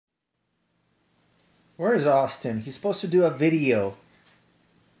Where's Austin? He's supposed to do a video.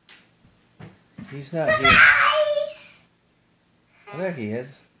 He's not here. Oh, there he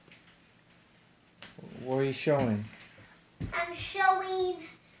is. What are you showing? I'm showing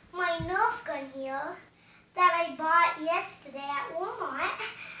my Nerf gun here that I bought yesterday at Walmart,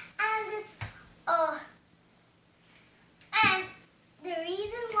 and it's and the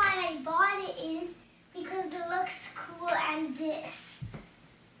reason why I bought it is because it looks cool and this.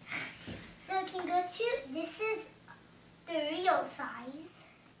 So it can go to, this is the real size,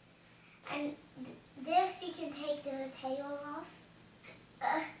 and this you can take the tail off,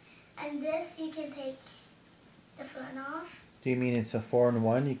 and this you can take the front off. Do you mean it's a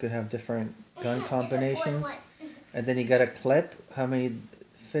 4-in-1? You could have different gun combinations? And then you got a clip? How many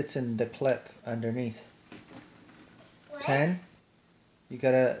fits in the clip underneath? What? 10? You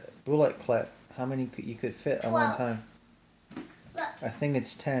got a bullet clip. How many you could fit at one time? Look. I think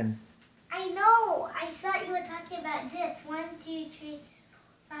it's 10. I know. I thought you were talking about this. 1, 2, 3,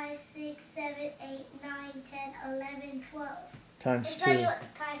 5, 6, 7, 8, 9, 10, 11, 12. Times 2. I thought you were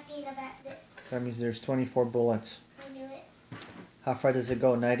talking about this. That means there's 24 bullets. I knew it. How far does it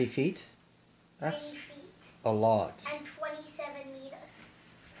go? 90 feet? That's 90 feet. a lot. And 27 meters.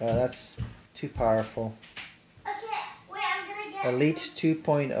 That's too powerful. Okay, wait, I'm gonna get Elite some.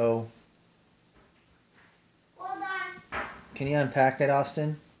 2.0. Hold on. Can you unpack it,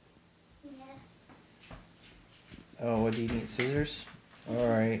 Austin? Yeah. Oh, what do you need? Scissors?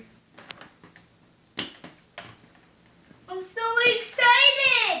 Alright. I'm so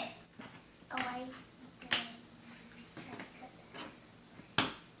excited! Oh, I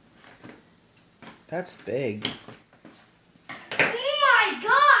That's big. Oh my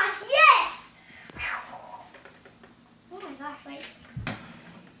gosh, yes! Oh my gosh, wait.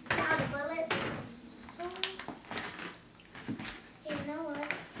 Now the bullets. Do you know what?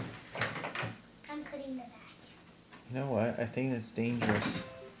 I'm cutting the back. You know what? I think that's dangerous.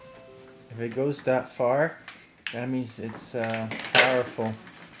 If it goes that far, that means it's powerful.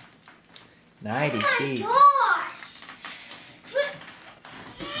 90 feet. Oh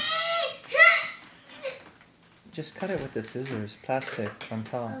my gosh! Just cut it with the scissors. Plastic on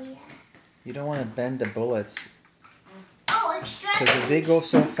top. Oh yeah. You don't want to bend the bullets. Oh, extra. Because if they go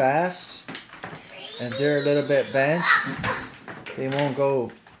so fast and they're a little bit bent, they won't go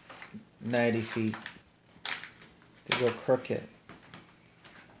 90 feet. They go crooked.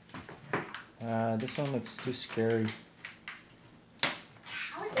 This one looks too scary.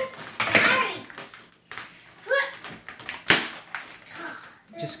 How is it scary?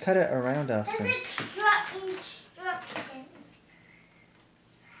 Just cut it around, Austin. There's instructions.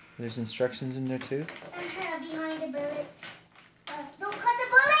 There's instructions in there too? Behind the bullets. Don't cut the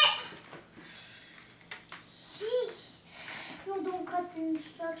bullet! Sheesh. No, don't cut the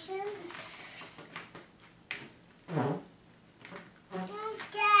instructions. I'm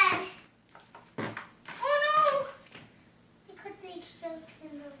scared. Oh no! I cut the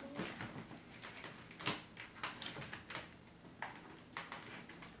instructions over.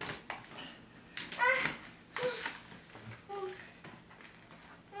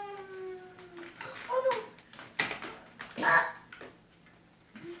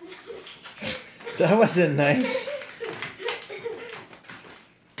 That wasn't nice.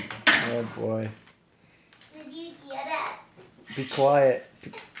 Oh boy. Did you hear that? Be quiet.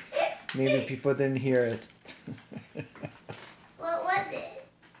 Maybe people didn't hear it. What was it?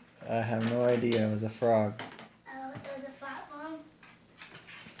 I have no idea. It was a frog. Oh, it was a flat one.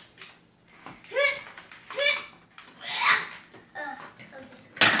 Okay.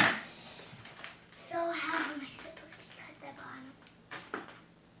 So how am I supposed to cut the bottom?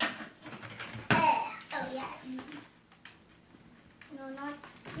 Oh yeah, easy.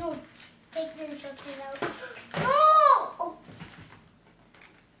 No, take the instructions out. No! Oh.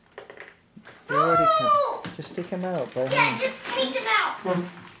 They already come. Just take them out by Yeah, hand. just take them out.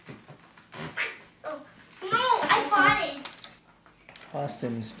 Oh. No, I bought it.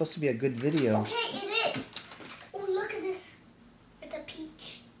 Austin, it's supposed to be a good video. Okay, it is. Oh, look at this. It's a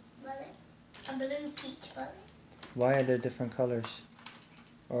peach bullet. A blue peach bullet. Why are there different colors?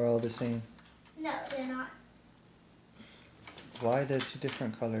 Or all the same? No, they're not. Why are there two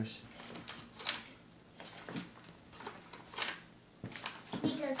different colors?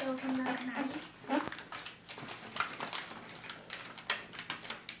 Because they'll come out nice.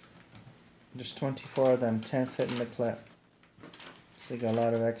 There's 24 of them, 10 fit in the clip. So you got a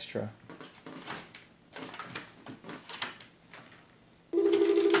lot of extra. And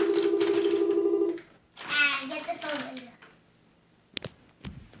get the phone later.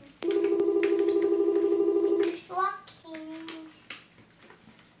 Instructions.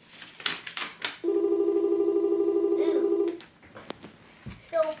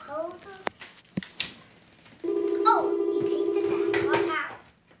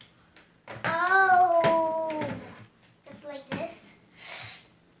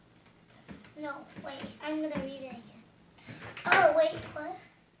 I'm gonna read it again. Oh wait, what?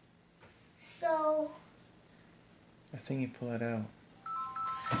 So I think you pull it out.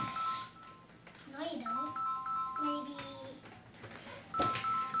 no, you don't. Maybe.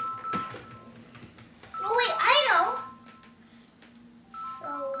 Oh wait, I know. So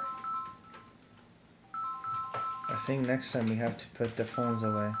I think next time we have to put the phones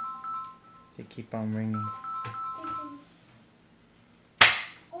away. They keep on ringing.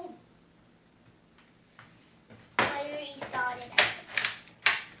 oh, I restarted.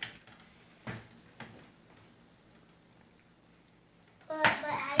 But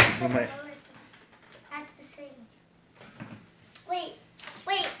I We don't might- know it's act the same.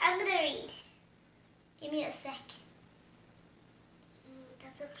 Wait, I'm gonna read. Give me a sec.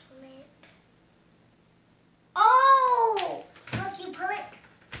 That's a clip. Oh! Look, you pull it.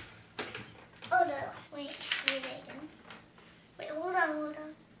 Oh no, wait, read it again. Wait, hold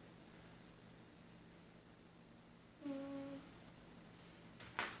on.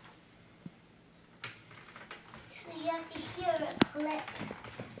 So you have to hear a clip.